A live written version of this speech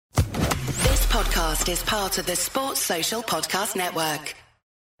podcast is part of the Sports Social Podcast Network.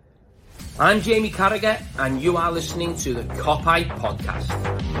 I'm Jamie Carragher, and you are listening to the Cop-Eye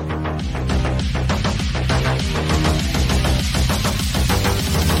Podcast.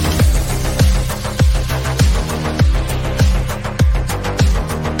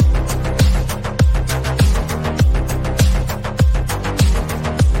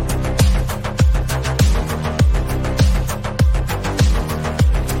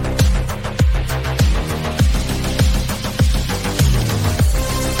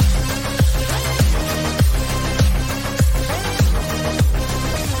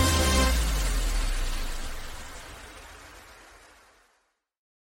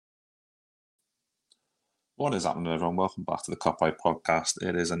 What is happening, everyone? Welcome back to the Cop-Eye Podcast.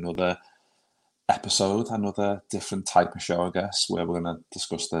 It is another episode, another different type of show, I guess, where we're going to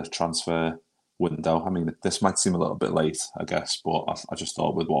discuss the transfer window. I mean, this might seem a little bit late, I guess, but I just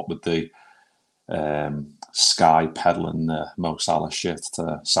thought with the Sky peddling the Mo Salah shit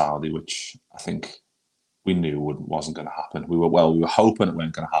to Saudi, which I think we knew wasn't going to happen. We were hoping it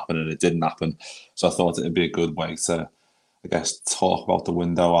weren't going to happen, and it didn't happen. So I thought it'd be a good way to, I guess, talk about the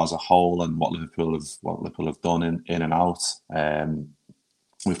window as a whole and what Liverpool have done in and out.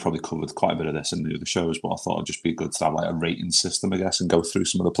 We've probably covered quite a bit of this in the other shows, but I thought it'd just be good to have like a rating system, I guess, and go through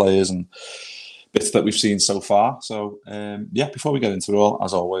some of the players and bits that we've seen so far. So before we get into it all,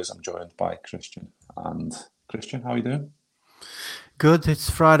 as always, I'm joined by Christian. And Christian, how are you doing? Good. It's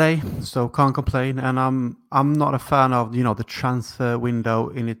Friday, so can't complain. And I'm not a fan of the transfer window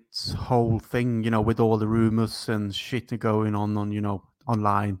in its whole thing. With all the rumors and shit going on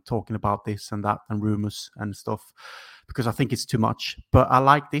online, talking about this and that and rumors and stuff, because I think it's too much. But I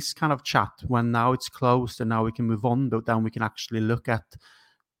like this kind of chat when now it's closed and now we can move on. But then we can actually look at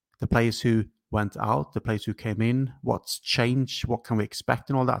the players who went out, the players who came in, what's changed, what can we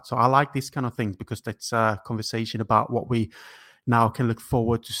expect, and all that. So I like this kind of thing because that's a conversation about what we now can look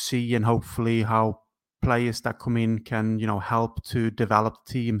forward to see, and hopefully how players that come in can, help to develop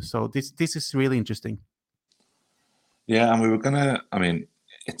the team. So this is really interesting. Yeah, and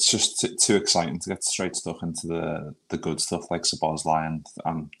it's just too exciting to get straight stuck into the good stuff like Szoboszlai, and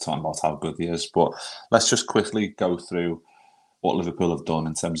I'm talking about how good he is. But let's just quickly go through what Liverpool have done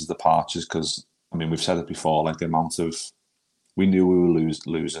in terms of departures, because, we've said it before, like the amount of... We knew we were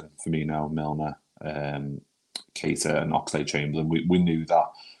losing Firmino, Milner, Keita and Oxlade-Chamberlain. We knew that,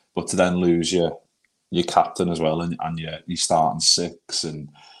 but to then lose your captain as well and your starting six, and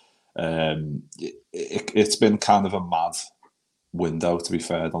it's been kind of a mad window, to be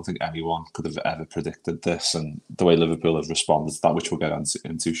fair. I don't think anyone could have ever predicted this, and the way Liverpool have responded to that, which we'll get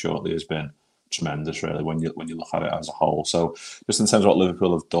into shortly, has been tremendous, really, when you look at it as a whole. So just in terms of what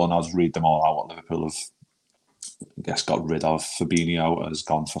Liverpool have done, I'll just read them all out. What Liverpool have, I guess, got rid of. Fabinho has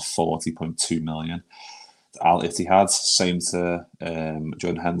gone for 40.2 million. Al Ittihad, same to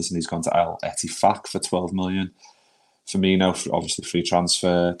Jordan Henderson. He's gone to Al Ettifaq for 12 million. Firmino, obviously free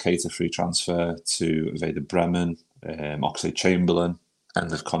transfer. Keita, free transfer to Werder Bremen. Oxlade-Chamberlain,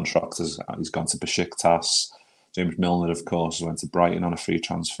 end of contract. He's gone to Besiktas. James Milner, of course, went to Brighton on a free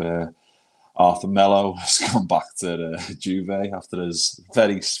transfer. Arthur Melo has gone back to Juve after his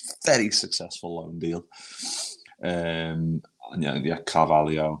very, very successful loan deal.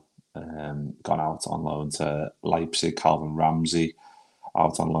 Carvalho. Gone out on loan to Leipzig. Calvin Ramsey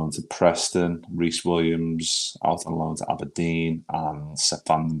out on loan to Preston. Reece Williams out on loan to Aberdeen, and Sepp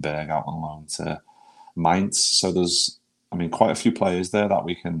Vandenberg out on loan to Mainz. So there's, quite a few players there that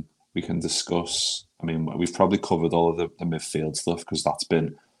we can discuss. We've probably covered all of the midfield stuff because that's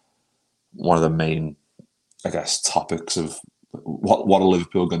been one of the main, I guess, topics of what are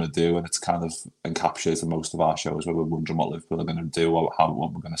Liverpool going to do, and it's kind of encapsulated most of our shows where we're wondering what Liverpool are going to do, what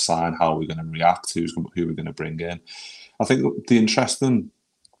we're going to sign, how are we going to react, who we're going to bring in. I think the interesting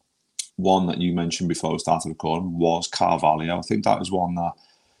one that you mentioned before we started recording was Carvalho. I think that was one that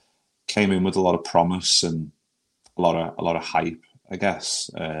came in with a lot of promise and a lot of hype, I guess,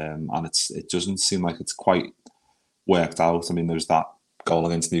 and it doesn't seem like it's quite worked out. There's that goal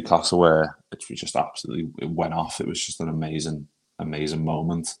against Newcastle where it just absolutely went off. It was just an amazing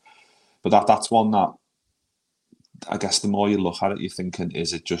moment. But that's one that, I guess, the more you look at it, you're thinking,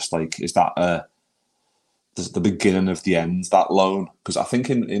 is it just like, is that the beginning of the end, that loan? Because I think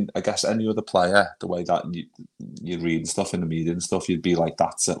in I guess any other player, the way that you read stuff in the media and stuff, you'd be like,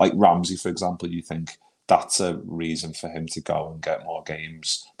 that's it. Like Ramsey, for example, you think that's a reason for him to go and get more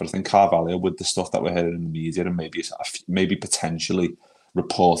games. But I think Carvalho, with the stuff that we're hearing in the media, and maybe potentially,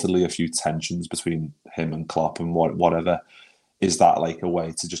 reportedly, a few tensions between him and Klopp and whatever, is that like a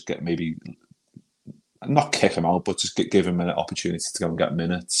way to just get, maybe not kick him out, but just give him an opportunity to go and get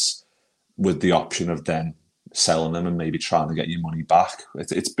minutes with the option of then selling them and maybe trying to get your money back.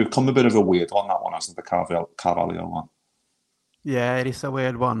 It's become a bit of a weird one, that one, hasn't the Carvalho one? Yeah, it is a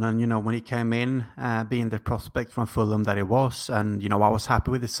weird one. And, when he came in, being the prospect from Fulham that he was, and, I was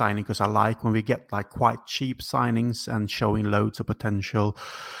happy with the signing because I like when we get like quite cheap signings and showing loads of potential.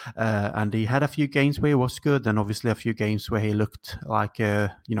 And he had a few games where he was good, and obviously a few games where he looked like, he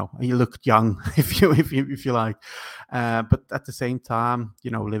looked young, if you like. But at the same time,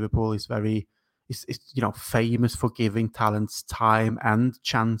 Liverpool is very, is famous for giving talents time and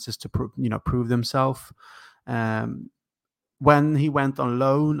chances to prove themselves. When he went on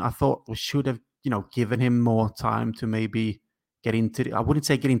loan, I thought we should have, given him more time to maybe get into I wouldn't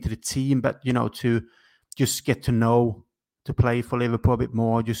say get into the team, but, to just get to know, to play for Liverpool a bit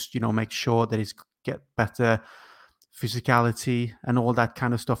more, just, make sure that he's get better physicality and all that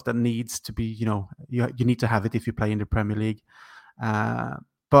kind of stuff that needs to be, you need to have it if you play in the Premier League.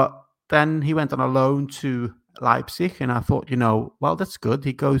 But then he went on a loan to Leipzig, and I thought, well, that's good.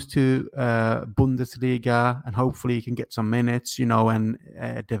 He goes to Bundesliga, and hopefully he can get some minutes, and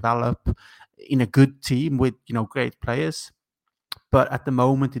develop in a good team with, great players. But at the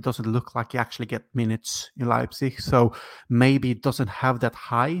moment, it doesn't look like he actually get minutes in Leipzig. So maybe it doesn't have that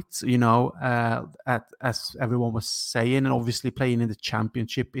height, as everyone was saying. And obviously playing in the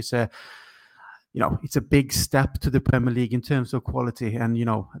Championship is it's a big step to the Premier League in terms of quality. And,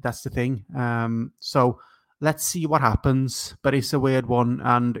 that's the thing. So let's see what happens. But it's a weird one.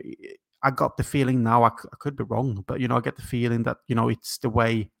 And I got the feeling now, I could be wrong, but, I get the feeling that, it's the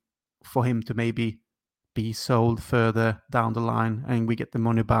way for him to maybe be sold further down the line and we get the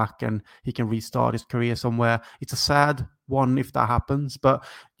money back and he can restart his career somewhere. It's a sad one if that happens, but,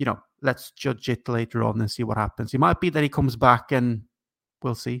 let's judge it later on and see what happens. It might be that he comes back and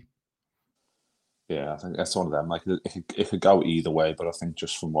we'll see. Yeah, I think that's one of them. Like, it could go either way, but I think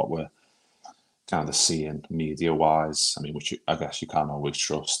just from what we're kind of seeing media-wise, I mean, which I guess you can't always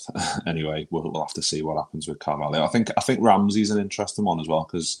trust. Anyway, we'll have to see what happens with Carvalho. I think Ramsey's an interesting one as well,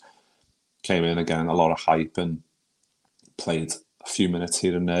 because came in again, a lot of hype and played a few minutes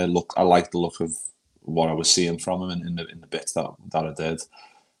here and there. I like the look of what I was seeing from him in the bits that I did,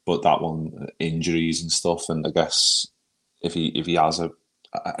 but that one, injuries and stuff, and I guess if he has a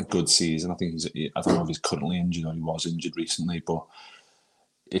good season, I think I don't know if he's currently injured or he was injured recently, but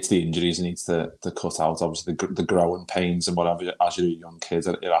it's the injuries he needs to cut out. Obviously, the growing pains and whatever, as you're a young kid,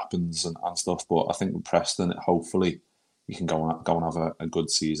 it happens and stuff. But I think with Preston, hopefully, you can go and have a good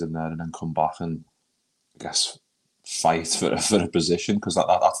season there and then come back and, I guess, fight for a position, because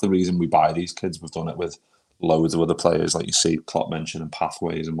that's the reason we buy these kids. We've done it with loads of other players, like you see Klopp mentioning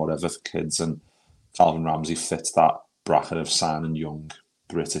pathways and whatever for kids, and Calvin Ramsey fits that bracket of signing young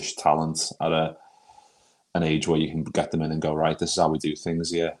British talent at an age where you can get them in and go, right, this is how we do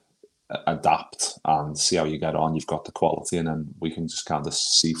things here, adapt and see how you get on. You've got the quality, and then we can just kind of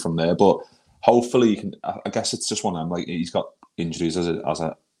see from there. But hopefully, you can. I guess it's just one of them. Like, he's got injuries as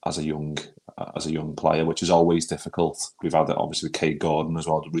a young player, which is always difficult. We've had it obviously with Kate Gordon as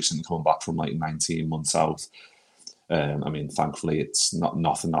well, recently coming back from like 19 months out. I mean, thankfully, it's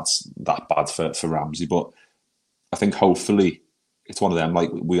nothing that's that bad for Ramsey, but I think hopefully it's one of them.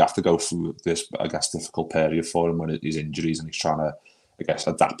 Like, we have to go through this, I guess, difficult period for him when his injuries, and he's trying to, I guess,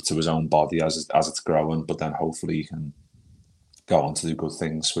 adapt to his own body as it's growing. But then hopefully he can go on to do good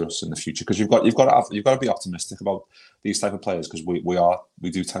things for us in the future, because you've got to be optimistic about these type of players, because we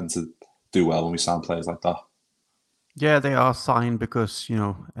do tend to do well when we sign players like that. Yeah, they are signed because,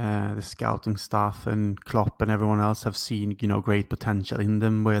 the scouting staff and Klopp and everyone else have seen, great potential in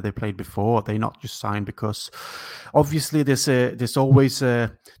them where they played before. They're not just signed because, obviously, there's always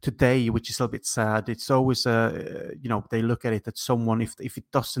today, which is a little bit sad. It's always they look at it that someone, if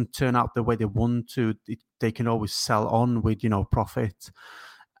it doesn't turn out the way they want to, they can always sell on with profit.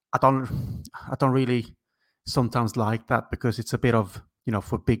 I don't really sometimes like that, because it's a bit of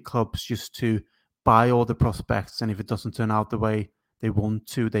for big clubs just to buy all the prospects, and if it doesn't turn out the way they want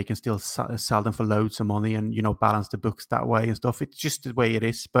to, they can still sell them for loads of money and balance the books that way and stuff. It's just the way it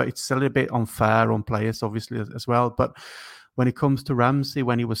is, but it's a little bit unfair on players, obviously, as well. But when it comes to Ramsey,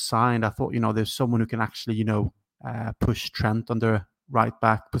 when he was signed, I thought there's someone who can actually push Trent on the right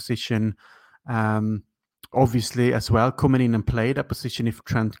back position. Obviously, as well, coming in and play that position if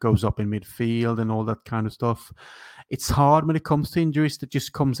Trent goes up in midfield and all that kind of stuff. It's hard when it comes to injuries that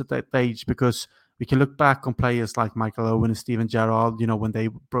just comes at that age, because we can look back on players like Michael Owen and Steven Gerrard, when they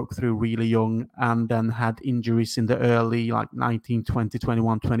broke through really young and then had injuries in the early, like 19, 20,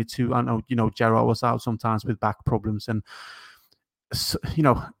 21, 22. I know, Gerrard was out sometimes with back problems, and so,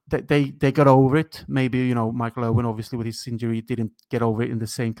 they got over it. Maybe, Michael Owen, obviously with his injury, didn't get over it in the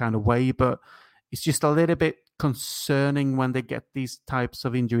same kind of way, but it's just a little bit concerning when they get these types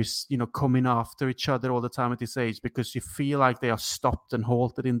of injuries, coming after each other all the time at this age, because you feel like they are stopped and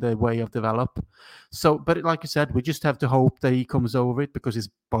halted in their way of develop. So, but like you said, we just have to hope that he comes over it because his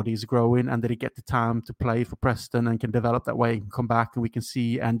body is growing and that he get the time to play for Preston and can develop that way and come back, and we can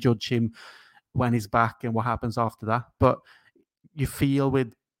see and judge him when he's back and what happens after that. But you feel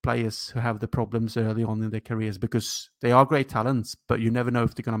with players who have the problems early on in their careers, because they are great talents, but you never know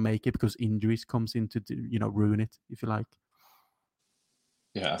if they're going to make it because injuries comes in to ruin it, if you like.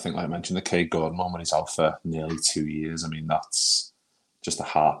 Yeah, I think like I mentioned the Cade Gordon one when he's out for nearly 2 years. I mean, that's just a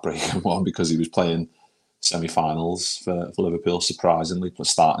heartbreaking one because he was playing semi-finals for Liverpool, surprisingly, but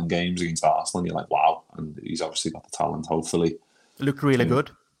starting games against Arsenal, and you're like, wow, and he's obviously got the talent, hopefully. It looked really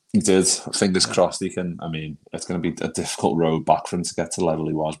good. He did. Fingers crossed he can. I mean, it's going to be a difficult road back for him to get to the level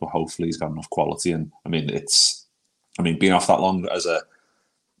he was, but hopefully he's got enough quality. And I mean, being off that long as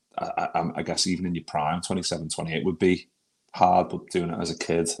I guess even in your prime, 27, 28 would be hard, but doing it as a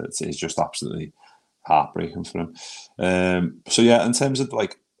kid, it's just absolutely heartbreaking for him. So yeah, in terms of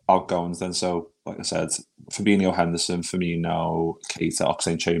like outgoings then, so like I said, Fabinho, Henderson, Firmino, Keita,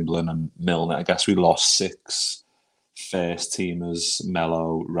 Oxlade-Chamberlain and Milner. I guess we lost 6 first teamers: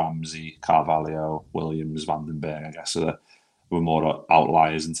 Melo, Ramsey, Carvalho, Williams, Vandenberg. I guess were more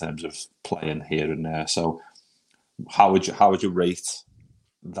outliers in terms of playing here and there. So how would you rate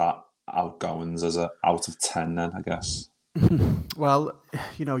that outgoings as a out of 10 then, I guess? Well,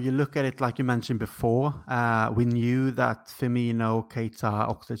 you look at it like you mentioned before. We knew that Firmino, Keita,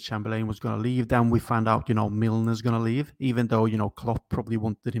 Oxlade-Chamberlain was going to leave. Then we found out, Milner's going to leave, even though, Klopp probably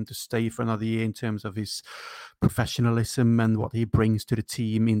wanted him to stay for another year in terms of his professionalism and what he brings to the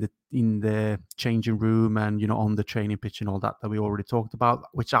team in the changing room and, on the training pitch and all that we already talked about,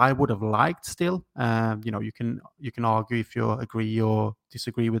 which I would have liked still. You can argue if you agree or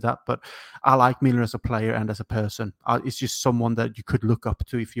disagree with that, but I like Milner as a player and as a person. It's just someone that you could look up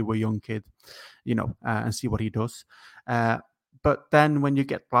to if you were a young kid, and see what he does. But then when you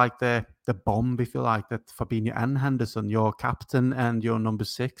get like the bomb, if you like, that Fabinho and Henderson, your captain and your number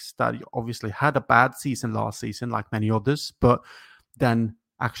 6, that obviously had a bad season last season, like many others, but then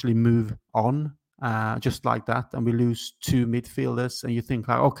actually move on just like that, and we lose 2 midfielders, and you think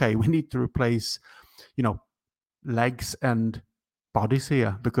like, okay, we need to replace, legs and bodies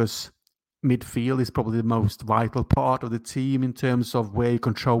here, because midfield is probably the most vital part of the team in terms of where you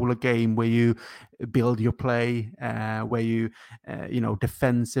control a game, where you build your play, where you,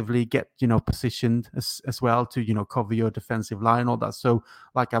 defensively get, positioned as well to, cover your defensive line, all that. So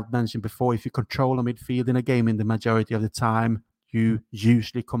like I've mentioned before, if you control a midfield in a game in the majority of the time, you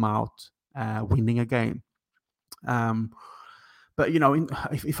usually come out winning a game. But,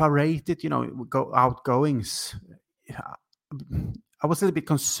 if I rate it, go outgoings, I was a little bit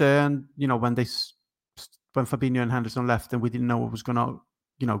concerned, when Fabinho and Henderson left, and we didn't know what was going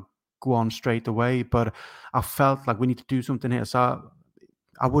to, go on straight away. But I felt like we need to do something here. So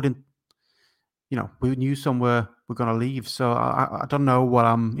I wouldn't, we knew somewhere we're going to leave. So I don't know what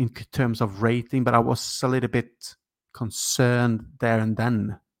I'm in terms of rating, but I was a little bit concerned there and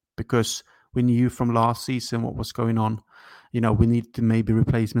then, because we knew from last season what was going on. We need to maybe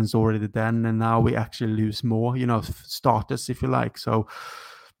replacements already then, and now we actually lose more, starters, if you like. So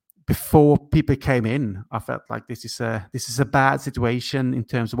before people came in, I felt like this is a bad situation in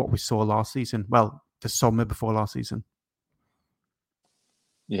terms of what we saw last season. Well, the summer before last season.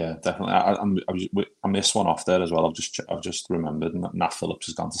 Yeah, definitely. I missed one off there as well. I've just remembered Nat Phillips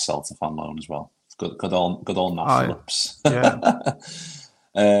has gone to Celtic on loan as well. Good old Nat Phillips. Yeah.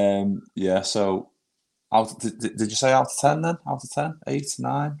 Yeah. So. Did you say out of 10 then? Out of 10? 8,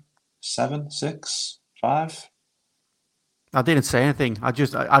 9, 7, 6, 5? I didn't say anything. I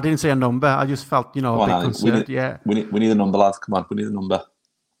didn't say a number. I just felt, a bit concerned. We need a number, lad. Come on, we need a number.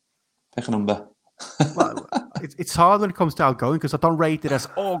 Pick a number. Well, it's hard when it comes to outgoing, because I don't rate it as,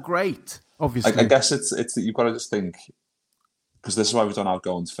 great, obviously. I guess it's that you've got to just think, because this is why we've done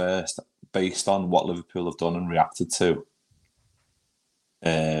outgoings first, based on what Liverpool have done and reacted to.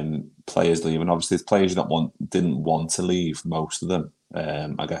 Players leaving. Obviously, the players didn't want to leave. Most of them,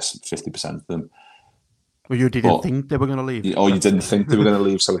 I guess 50% of them. Well, you didn't think they were going to leave. Or you didn't think they were going to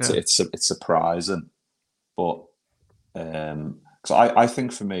leave, so it's surprising. But because I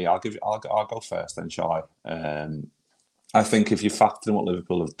think for me, I'll go first then, shall I? I think if you factor in what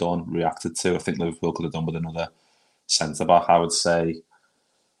Liverpool have done, reacted to, I think Liverpool could have done with another centre back. I would say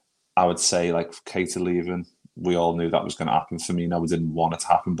like Keita leaving. We all knew that was going to happen. For me, we didn't want it to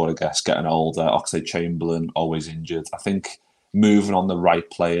happen, but I guess getting older, Oxlade-Chamberlain always injured. I think moving on the right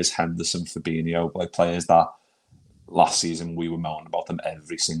players, Henderson, Fabinho, like players that last season we were moaning about them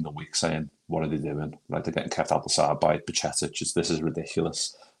every single week, saying, what are they doing? Like, they're getting kept out the side by Bajcetic. This is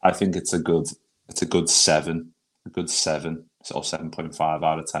ridiculous. I think it's a good 7, or 7.5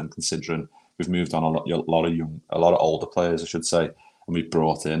 out of 10, considering we've moved on a lot of older players, I should say, and we've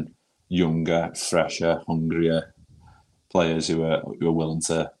brought in younger, fresher, hungrier players who are willing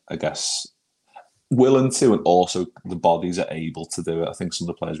to, I guess, and also the bodies are able to do it. I think some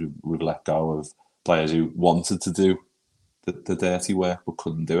of the players we've let go of, players who wanted to do the dirty work but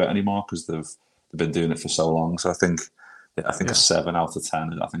couldn't do it anymore because they've been doing it for so long. So I think a 7 out of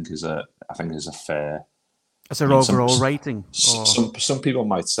 10 is a fair. As an overall rating. Some people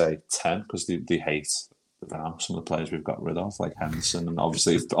might say 10 because they hate some of the players we've got rid of, like Henderson, and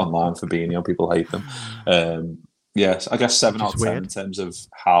obviously online Fabinho, people hate them. Yes, I guess 7 out of 10 in terms of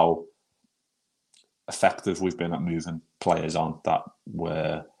how effective we've been at moving players on that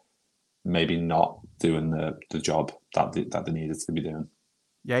were maybe not doing the job that they needed to be doing.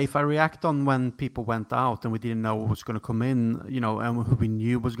 Yeah, if I react on when people went out and we didn't know who was going to come in, and who we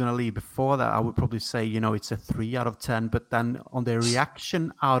knew was going to leave before that, I would probably say, it's a 3 out of 10. But then on the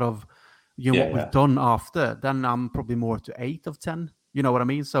reaction out of what we've done after, then I'm probably more to 8 of 10. You know what I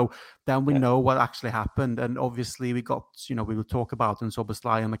mean? So then we know what actually happened. And obviously we got, we will talk about, and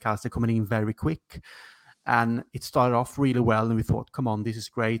Szoboszlai and McAllister coming in very quick. And it started off really well, and we thought, come on, this is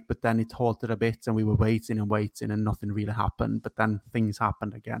great. But then it halted a bit, and we were waiting, and nothing really happened. But then things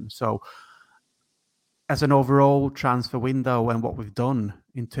happened again. So as an overall transfer window and what we've done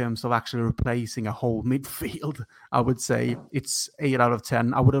in terms of actually replacing a whole midfield, I would say it's 8 out of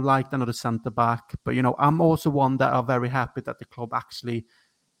 10. I would have liked another centre-back. But, I'm also one that are very happy that the club actually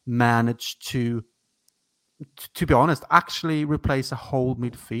managed to be honest, actually replace a whole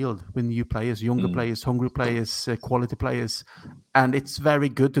midfield with new players, younger players, hungry players, quality players. And it's very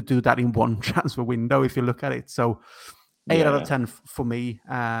good to do that in one transfer window if you look at it. So 8 out of 10 for me.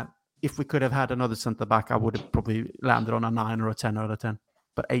 If we could have had another centre-back, I would have probably landed on a 9 or a 10 out of 10.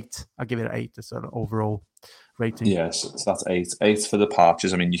 But 8, I'll give it an 8 as an overall rating. Yes, so that's 8. 8 for the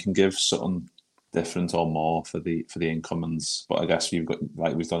departures. I mean, you can give something different or more for the incomings, but I guess we've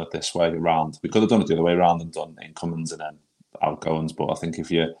done it this way around. We could have done it the other way around and done incomings and then outgoings, but I think I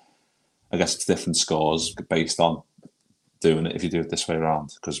guess it's different scores based on doing it if you do it this way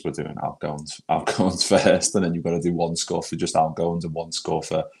around, because we're doing outgoings first, and then you've got to do one score for just outgoings and one score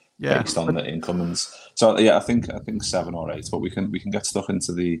for based on the incomings. So I think 7 or 8, but we can get stuck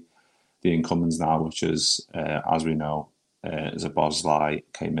into the incomings now, which is as we know, Szoboszlai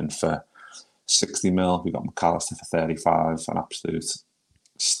came in for 60 mil. We got McAllister for 35, an absolute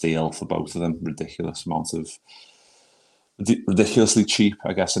steal for both of them. Ridiculously cheap,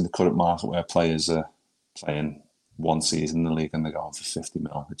 I guess, in the current market where players are playing one season in the league and they're going for 50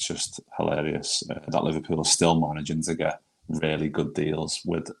 mil. It's just hilarious that Liverpool are still managing to get really good deals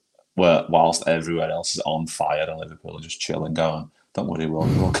whilst everywhere else is on fire and Liverpool are just chilling, going, don't worry,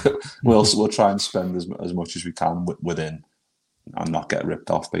 we'll try and spend as much as we can within and not get ripped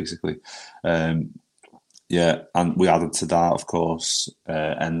off, basically. And we added to that, of course,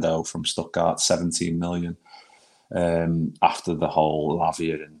 Endo from Stuttgart, 17 million. After the whole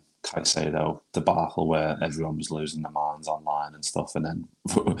Lavia and Caicedo debacle where everyone was losing their minds online and stuff, and then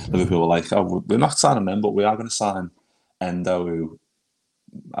Liverpool were like, "Oh, we're not signing them, but we are going to sign Endo," who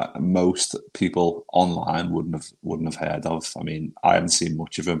most people online wouldn't have heard of. I mean, I haven't seen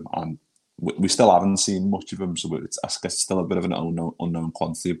much of him, and we still haven't seen much of him, so I guess it's still a bit of an unknown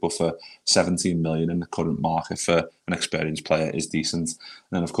quantity, but for 17 million in the current market for an experienced player is decent. And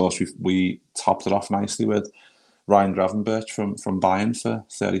then, of course, we topped it off nicely with Ryan Gravenberch from Bayern for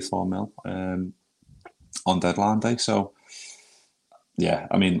 34 mil on deadline day. So, yeah,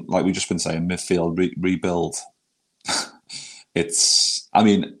 I mean, like we've just been saying, midfield rebuild. I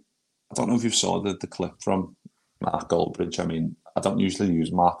don't know if you saw the clip from Mark Goldbridge. I mean, I don't usually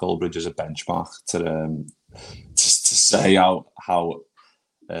use Mark Goldbridge as a benchmark to say how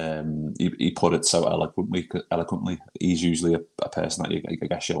he put it so eloquently. He's usually a person that I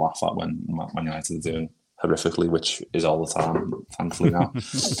guess you laugh at when Man United are doing horrifically, which is all the time, thankfully now.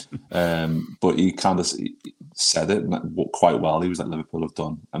 But he kind of said it quite well. He was like, Liverpool have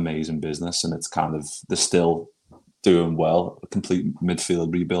done amazing business, and it's kind of, they're still doing well. A complete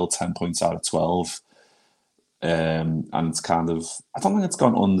midfield rebuild, 10 points out of 12. And it's kind of, I don't think it's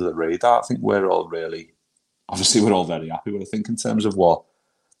gone under the radar. I think we're all very happy with it. I think in terms of what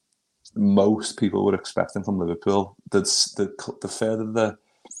most people were expecting from Liverpool, the further the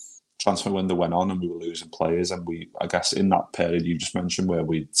transfer window went on and we were losing players, and I guess in that period you just mentioned where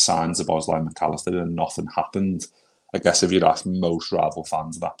we signed Szoboszlai and McAllister and nothing happened, I guess if you'd ask most rival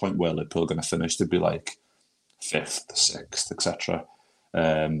fans at that point where Liverpool are going to finish, they'd be like 5th, 6th, etc.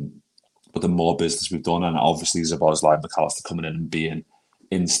 But the more business we've done, and obviously Szoboszlai and McAllister coming in and being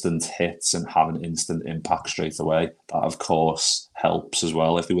instant hits and having instant impact straight away, that of course helps as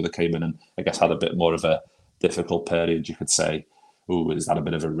well. If they would have came in and I guess had a bit more of a difficult period, you could say, "Oh, is that a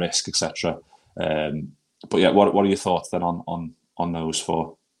bit of a risk, etc." But yeah, what are your thoughts then on those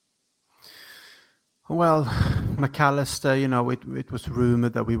four? Well, McAllister, it was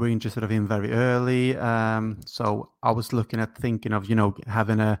rumored that we were interested of him very early. So I was thinking of,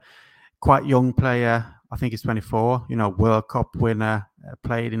 having a quite young player. I think he's 24, World Cup winner,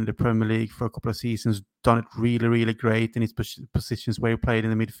 played in the Premier League for a couple of seasons, done it really, really great in his positions where he played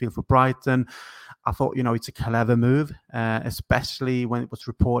in the midfield for Brighton. I thought, it's a clever move, especially when it was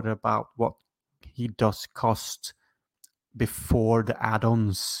reported about what he does cost before the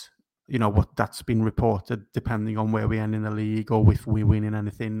add-ons, what that's been reported, depending on where we end in the league or if we win in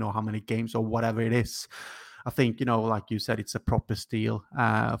anything or how many games or whatever it is. I think, like you said, it's a proper steal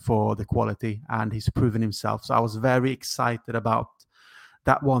for the quality, and he's proven himself. So I was very excited about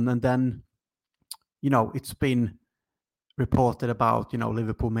that one. And then, it's been reported about,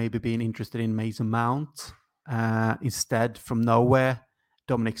 Liverpool maybe being interested in Mason Mount. Instead, from nowhere,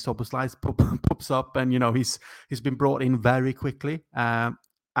 Dominik Szoboszlai pops up, and, he's been brought in very quickly.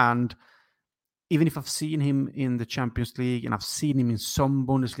 And even if I've seen him in the Champions League and I've seen him in some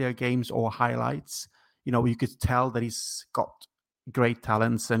Bundesliga games or highlights, you could tell that he's got great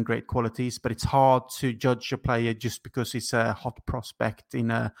talents and great qualities, but it's hard to judge a player just because he's a hot prospect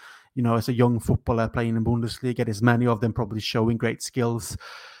as a young footballer playing in Bundesliga. There's many of them probably showing great skills.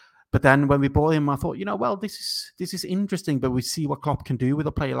 But then when we bought him, I thought, well, this is interesting, but we see what Klopp can do with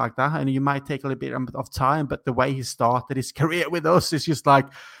a player like that. And you might take a little bit of time, but the way he started his career with us is just like,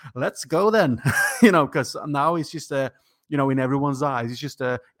 let's go then, because now he's just in everyone's eyes, it's just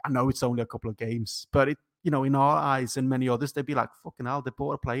I know it's only a couple of games, but it, in our eyes and many others, they'd be like, fucking hell, they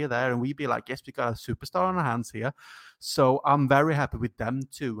bought a player there. And we'd be like, yes, we got a superstar on our hands here. So I'm very happy with them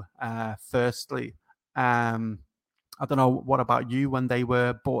too. Firstly, I don't know, what about you when they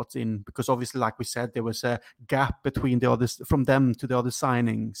were bought in? Because obviously, like we said, there was a gap between the others, from them to the other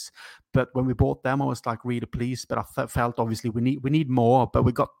signings. But when we bought them, I was like really pleased. But I felt obviously we need more. But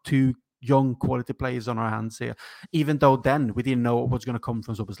we got two young quality players on our hands here, even though then we didn't know what was going to come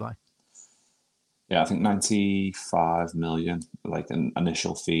from Szoboszlai. Yeah, I think 95 million, like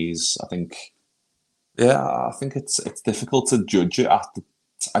initial fees. I think it's difficult to judge it at the.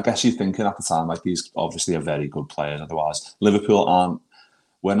 I guess you're thinking at the time, like, he's obviously a very good player. Otherwise, Liverpool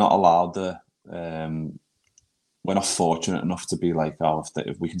we're not allowed we're not fortunate enough to be like, oh,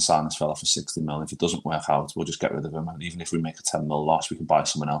 if we can sign this fella for 60 million, if it doesn't work out, we'll just get rid of him. And even if we make a 10 million loss, we can buy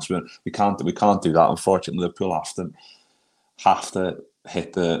someone else. We can't do that. Unfortunately, Liverpool have to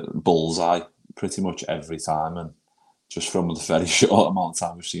hit the bullseye pretty much every time. And just from the very short amount of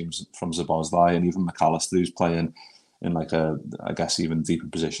time we've seen from Szoboszlai and even McAllister, who's playing in like I guess even deeper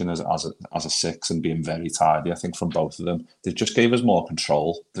position as a 6 and being very tidy. I think from both of them, they just gave us more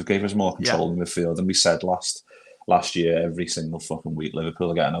control. They gave us more control in midfield. And we said last year, every single fucking week,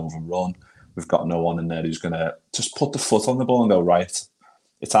 Liverpool are getting overrun. We've got no one in there who's going to just put the foot on the ball and go, right,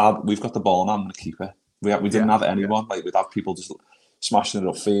 it's hard. We've got the ball and I'm going to keep it. We didn't have anyone. Like, we'd have people just smashing it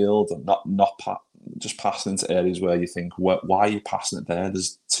upfield and not just passing into areas where you think, why are you passing it there?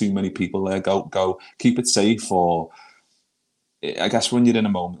 There's too many people there. Go, keep it safe. Or I guess when you're in a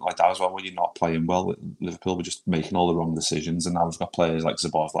moment like that as well, when you're not playing well, Liverpool were just making all the wrong decisions. And now we've got players like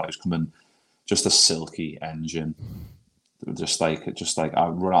Szoboszlai who's coming, just a silky engine. Just like I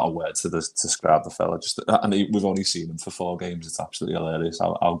run out of words to describe the fella. We've only seen him for 4 games. It's absolutely hilarious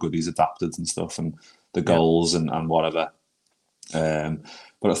how good he's adapted and stuff, and the goals and whatever.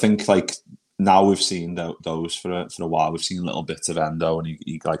 But I think, like, now we've seen those for a while. We've seen little bits of Endo, and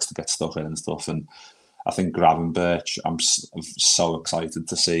he likes to get stuck in and stuff. And I think Gravenberch, I'm so excited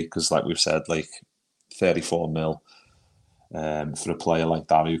to see, because, like we've said, like 34 mil for a player like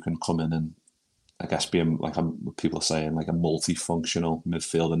that who can come in and, I guess, be people are saying, like a multifunctional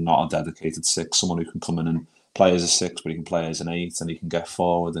midfielder, not a dedicated 6. Someone who can come in and play as a 6, but he can play as an 8, and he can get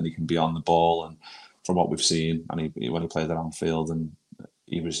forward and he can be on the ball. And from what we've seen, and when he played at Anfield, and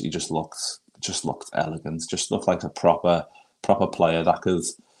he just looked elegant, just looked like a proper player that could,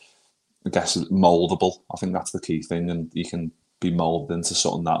 I guess, mouldable. I think that's the key thing, and he can be moulded into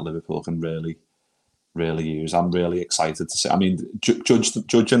something that Liverpool can really use. I'm really excited to see. I mean,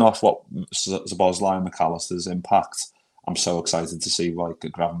 judging off what Szoboszlai and McAllister's impact, I'm so excited to see. Like,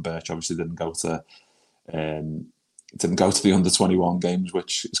 Gravenberch obviously didn't go to the under-21 games,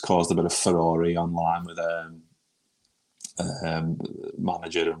 which has caused a bit of furore online with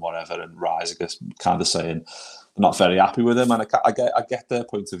manager and whatever, and Rise, I guess, kind of saying they're not very happy with him. And I get their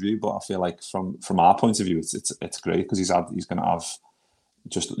point of view, but I feel like from our point of view, it's great because he's going to have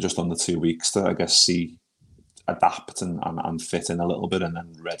just under 2 weeks to, I guess, adapt and fit in a little bit, and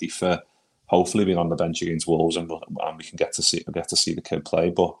then ready for hopefully being on the bench against Wolves, and we can get to see the kid play.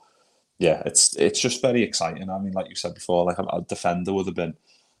 But yeah, it's just very exciting. I mean, like you said before, like a defender would have been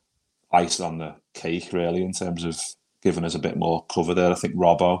icing on the cake, really, in terms of giving us a bit more cover there. I think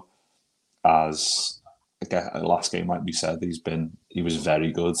Robbo, as again, last game, like we said, he was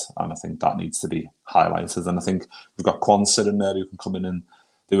very good, and I think that needs to be highlighted. And I think we've got Quansah in there who can come in and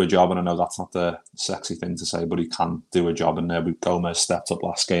do a job, and I know that's not the sexy thing to say, but he can do a job in there. Gomez stepped up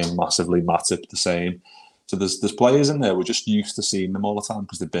last game massively, Matip the same. So there's players in there. We're just used to seeing them all the time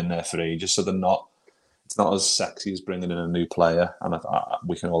because they've been there for ages. So it's not as sexy as bringing in a new player, and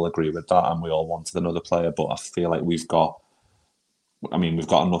we can all agree with that. And we all wanted another player, but I feel like we've got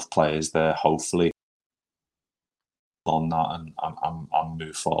enough players there, hopefully, on that and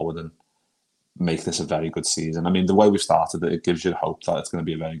move forward and make this a very good season. I mean, the way we've started it gives you hope that it's going to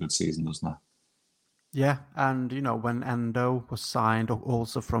be a very good season, doesn't it? Yeah, and when Endo was signed,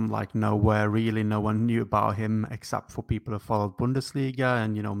 also from like nowhere, really, no one knew about him except for people who followed Bundesliga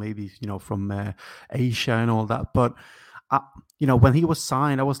and maybe from Asia and all that. But when he was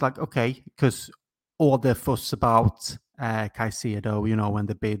signed, I was like, okay, because all the fuss about Caicedo, when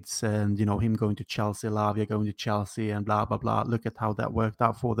the bids and him going to Chelsea, Lavia going to Chelsea, and blah blah blah. Look at how that worked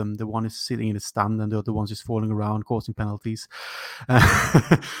out for them. The one is sitting in the stand, and the other one's just falling around, causing penalties.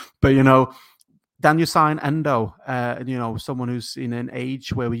 But then you sign Endo, someone who's in an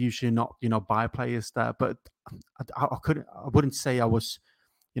age where we usually not, buy players there. But I wouldn't say I was,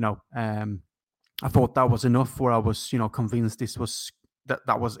 I thought that was enough, or I was, convinced this was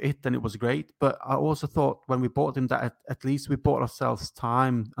that was it, and it was great. But I also thought when we bought him that at least we bought ourselves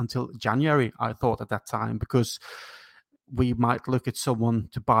time until January. I thought at that time, because we might look at someone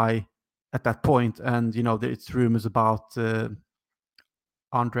to buy at that point, and it's rumors about.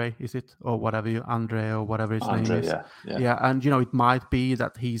 Andre, is it, or whatever Andre or whatever his name is? Yeah, and it might be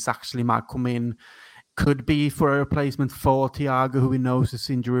that he's actually might come in, could be for a replacement for Thiago, who we know is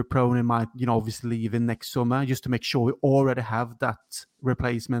injury prone and might obviously leave in next summer, just to make sure we already have that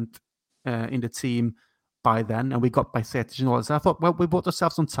replacement in the team by then. And we got Bajcetic and all that. So I thought, well, we bought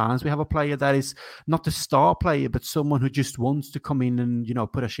ourselves some time. We have a player that is not a star player, but someone who just wants to come in and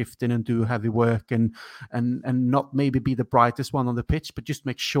put a shift in and do heavy work and not maybe be the brightest one on the pitch, but just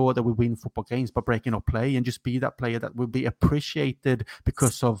make sure that we win football games by breaking up play, and just be that player that will be appreciated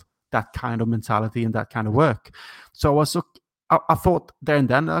because of that kind of mentality and that kind of work. So I thought there and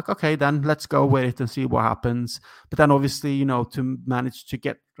then, like, okay, then let's go with it and see what happens. But then obviously, to manage to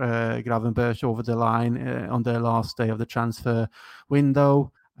get Gravenberch over the line on the last day of the transfer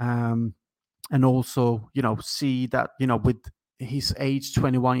window, and also, see that, with his age,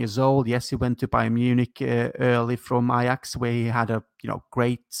 21 years old, yes, he went to Bayern Munich early from Ajax, where he had a,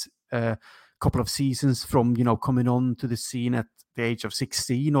 great couple of seasons from, coming on to the scene at the age of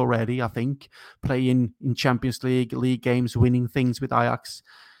 16 already, I think, playing in Champions League games, winning things with Ajax.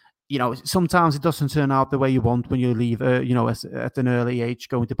 Sometimes it doesn't turn out the way you want when you leave, at an early age,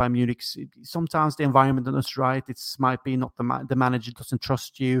 going to Bayern Munich. Sometimes the environment is right. It might be not the manager doesn't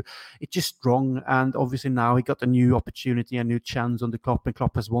trust you. It's just wrong. And obviously now he got a new opportunity, a new chance on the Klopp, and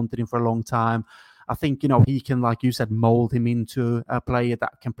Klopp has wanted him for a long time. I think, he can, like you said, mold him into a player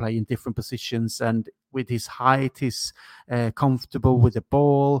that can play in different positions. And with his height, he's comfortable with the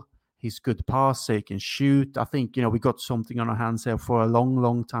ball. He's good passer, he can shoot. I think, we got something on our hands here for a long,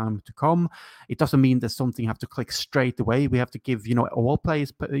 long time to come. It doesn't mean that something have to click straight away. We have to give, all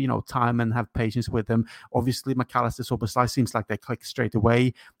players, time and have patience with them. Obviously, McAllister, Szoboszlai seems like they click straight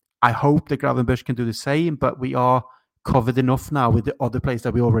away. I hope that Gravenberch can do the same, but we are covered enough now with the other players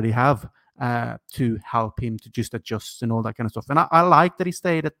that we already have to help him to just adjust and all that kind of stuff. And I like that he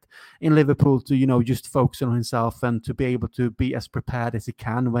stayed in Liverpool to, just focus on himself and to be able to be as prepared as he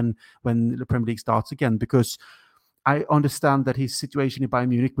can when the Premier League starts again, because I understand that his situation in Bayern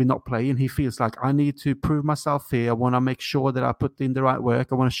Munich, we're not playing. He feels like, I need to prove myself here. I want to make sure that I put in the right work.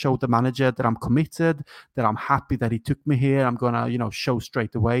 I want to show the manager that I'm committed, that I'm happy that he took me here. I'm going to, show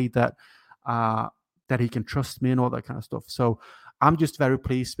straight away that he can trust me and all that kind of stuff. So I'm just very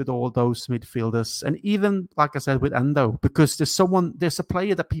pleased with all those midfielders. And even, like I said, with Endo, because there's a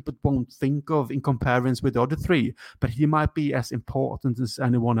player that people won't think of in comparison with the other three, but he might be as important as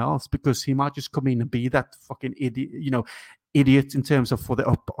anyone else, because he might just come in and be that fucking idiot in terms of for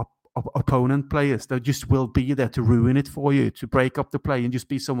the opponent players that just will be there to ruin it for you, to break up the play and just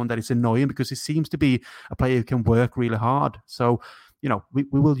be someone that is annoying, because he seems to be a player who can work really hard. So, we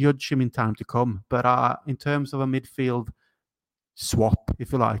will judge him in time to come. But in terms of a midfield swap,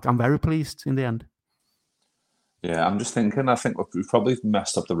 if you like, I'm very pleased in the end. Yeah, I'm just thinking. I think we've probably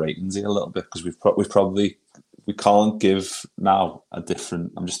messed up the ratings here a little bit, because we can't give now a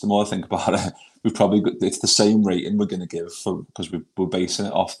different. The more I think about it, it's the same rating we're going to give because we're basing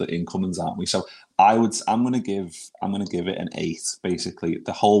it off the incomings, aren't we? So I'm going to give it an 8. Basically,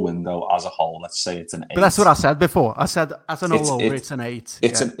 the whole window as a whole. Let's say it's an 8. But that's what I said before. I said as an all over, it's an 8.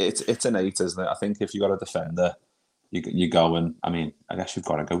 It's an 8, isn't it? I think if you got a defender, you go and I guess you've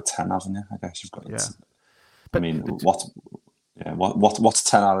got to go 10, haven't you? I guess you've got to. Yeah. But, what's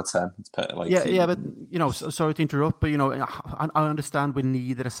 10 out of 10? It's but sorry to interrupt, but I understand we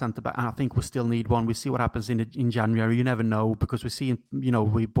needed a centre back, and I think we still need one. We see what happens in January. You never know, because we see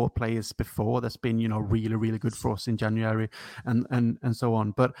we bought players before that's been really, really good for us in January, and so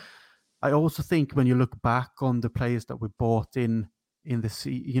on. But I also think when you look back on the players that we bought in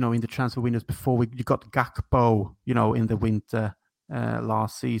the transfer windows before, you got Gakpo, in the winter.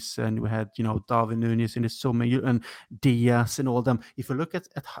 Last season we had Darwin Núñez in the summer and Diaz and all them. If you look at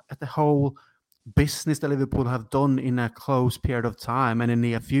the whole business that Liverpool have done in a close period of time and in the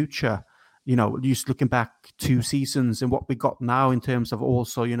near future, just looking back 2 seasons and what we got now in terms of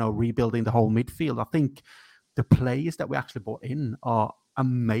also rebuilding the whole midfield, I think the players that we actually bought in are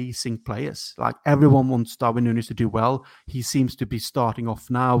amazing players. Like, everyone wants Darwin Núñez to do well. He seems to be starting off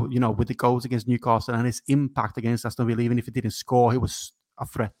now, with the goals against Newcastle and his impact against Aston Villa. Even if he didn't score, he was a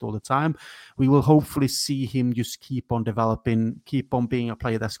threat all the time. We will hopefully see him just keep on developing, keep on being a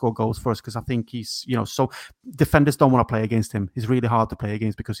player that scores goals for us, because I think he's, so defenders don't want to play against him. He's really hard to play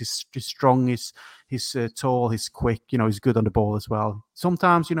against because he's strong, he's tall, he's quick, he's good on the ball as well.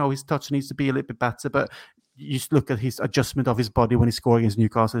 Sometimes, his touch needs to be a little bit better, but you just look at his adjustment of his body when he's scoring against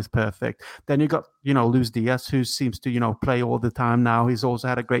Newcastle is perfect. Then you got, Luis Diaz, who seems to, play all the time now. He's also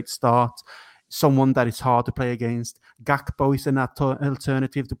had a great start. Someone that is hard to play against. Gakpo is an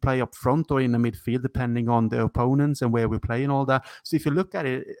alternative to play up front or in the midfield, depending on the opponents and where we play and all that. So if you look at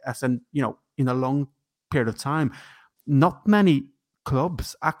it as in a long period of time, not many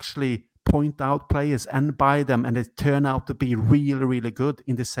clubs actually point out players and buy them, and they turn out to be really, really good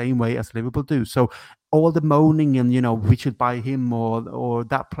in the same way as Liverpool do. So all the moaning and, we should buy him or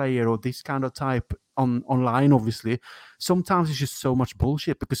that player or this kind of type online, obviously, sometimes it's just so much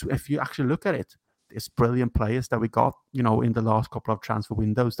bullshit, because if you actually look at it, it's brilliant players that we got, in the last couple of transfer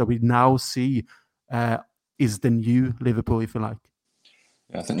windows that we now see is the new Liverpool, if you like.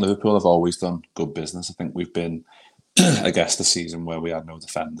 Yeah, I think Liverpool have always done good business. I think we've been, I guess, the season where we had no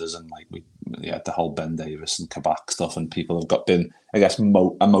defenders and we had the whole Ben Davis and Kabak stuff, and people have been, I guess,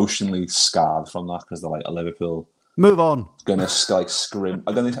 emotionally scarred from that, because they're like, Liverpool move on, gonna scrimp.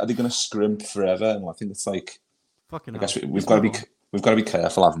 Are they gonna scrimp forever? And I think it's like, fucking. I guess we've got to be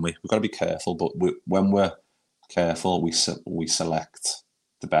careful, haven't we? We've got to be careful, but when we're careful, we select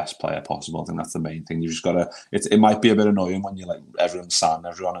the best player possible. I think that's the main thing. You just got to. It might be a bit annoying when you like everyone's signing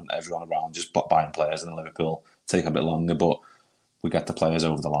everyone around just buying players, and Liverpool take a bit longer, but we get the players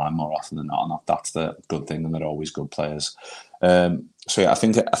over the line more often than not, and that's the good thing, and they're always good players. So yeah, I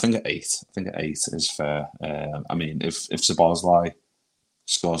think at 8. I think at 8 is fair. If Szoboszlai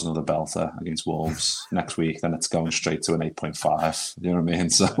scores another belter against Wolves next week, then it's going straight to an 8.5. You know what I mean?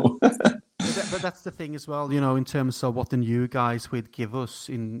 So. But that's the thing as well, in terms of what the new guys would give us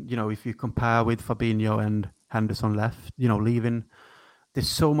in, if you compare with Fabinho and Henderson left, leaving. There's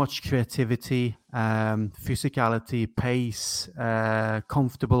so much creativity, physicality, pace,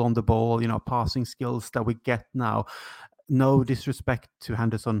 comfortable on the ball, passing skills that we get now. No disrespect to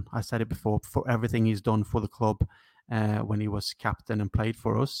Henderson, I said it before, for everything he's done for the club when he was captain and played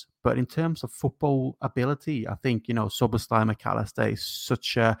for us. But in terms of football ability, I think, Szoboszlai, McAllister is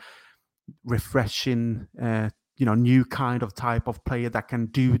such a refreshing, new kind of type of player that can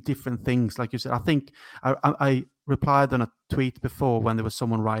do different things. Like you said, I think I replied on a tweet before when there was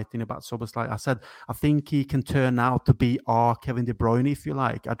someone writing about Szoboszlai. I said, I think he can turn out to be our Kevin De Bruyne, if you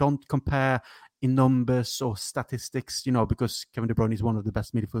like. I don't compare in numbers or statistics, because Kevin De Bruyne is one of the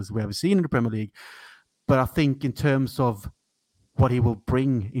best midfielders we've ever seen in the Premier League. But I think in terms of what he will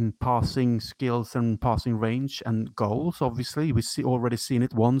bring in passing skills and passing range and goals, obviously, we already seen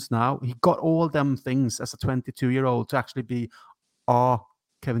it once now. He got all them things as a 22-year-old to actually be our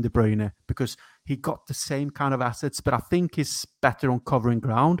Kevin De Bruyne, because he got the same kind of assets, but I think he's better on covering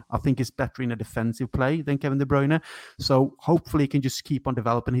ground. I think he's better in a defensive play than Kevin De Bruyne. So hopefully he can just keep on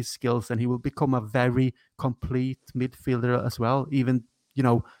developing his skills, and he will become a very complete midfielder as well. Even,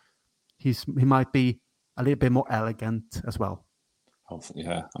 he might be a little bit more elegant as well. Hopefully,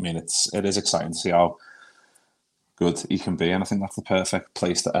 yeah. I mean, it is exciting to see how good he can be, and I think that's the perfect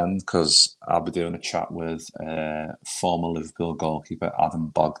place to end, because I'll be doing a chat with former Liverpool goalkeeper Adam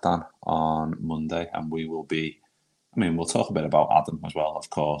Bogdan on Monday, and we will be, I mean, we'll talk a bit about Adam as well, of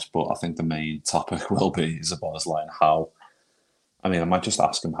course, but I think the main topic will be Szoboszlai, I might just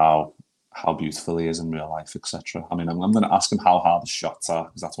ask him how beautiful he is in real life, etc. I mean, I'm going to ask him how hard the shots are,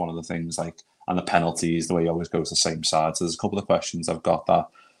 because that's one of the things, like, and the penalties, the way he always goes the same side. So there's a couple of questions I've got that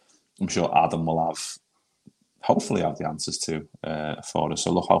I'm sure Adam will hopefully have the answers to for us.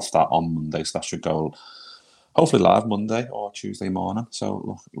 So look out for that on Monday. So that should go hopefully live Monday or Tuesday morning.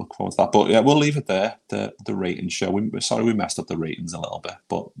 So look forward to that. But yeah, we'll leave it there. The rating show. Sorry we messed up the ratings a little bit,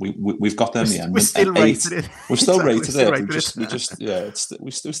 but we've got there in the end. We still rated it. We've still rated it.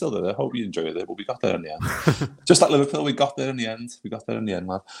 We still did it. I hope you enjoyed it. But we got there in the end. Just like Liverpool, we got there in the end.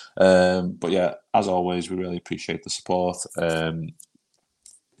 Lad. But yeah, as always, we really appreciate the support.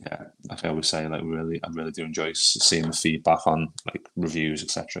 Yeah, like I always say, like I really do enjoy seeing the feedback on like reviews,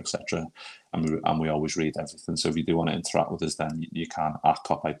 etc., and we always read everything. So if you do want to interact with us, then you can at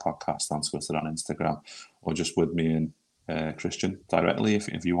Copy Podcast on Twitter, on Instagram, or just with me and Christian directly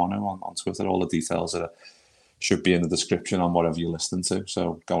if you want to on Twitter. All the details should be in the description on whatever you're listening to.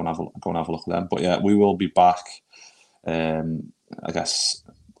 So go and have a look at them. But yeah, we will be back. I guess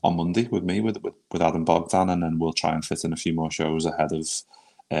on Monday with me with Adam Bogdan, and then we'll try and fit in a few more shows ahead of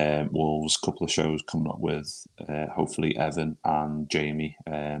Wolves, a couple of shows coming up with hopefully Evan and Jamie.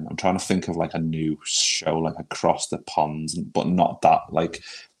 I'm trying to think of like a new show, like Across the Pond, but not that. Like,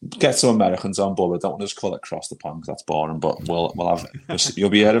 get some Americans on board. I don't want to just call it Across the Pond because that's boring. But we'll have you'll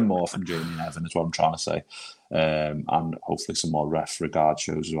be hearing more from Jamie and Evan, is what I'm trying to say, and hopefully some more ref regard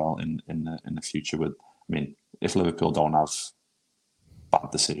shows as well in the future. I mean, if Liverpool don't have bad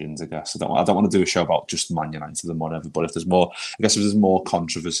decisions, I guess. I don't want to do a show about just Man United and whatever, but if there's more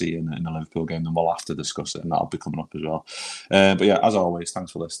controversy in the Liverpool game, then we'll have to discuss it, and that'll be coming up as well. But yeah, as always,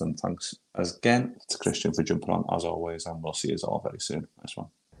 thanks for listening. Thanks again to Christian for jumping on, as always, and we'll see you all very soon. Nice one.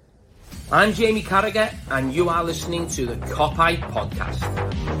 I'm Jamie Carragher, and you are listening to the Copy Podcast.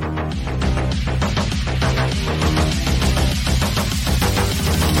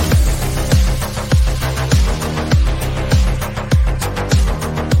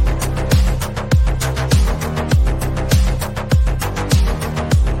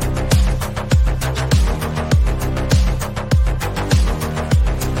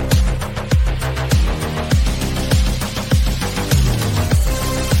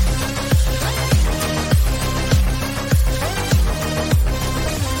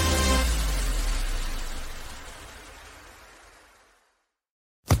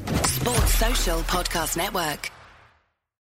 Social Podcast Network.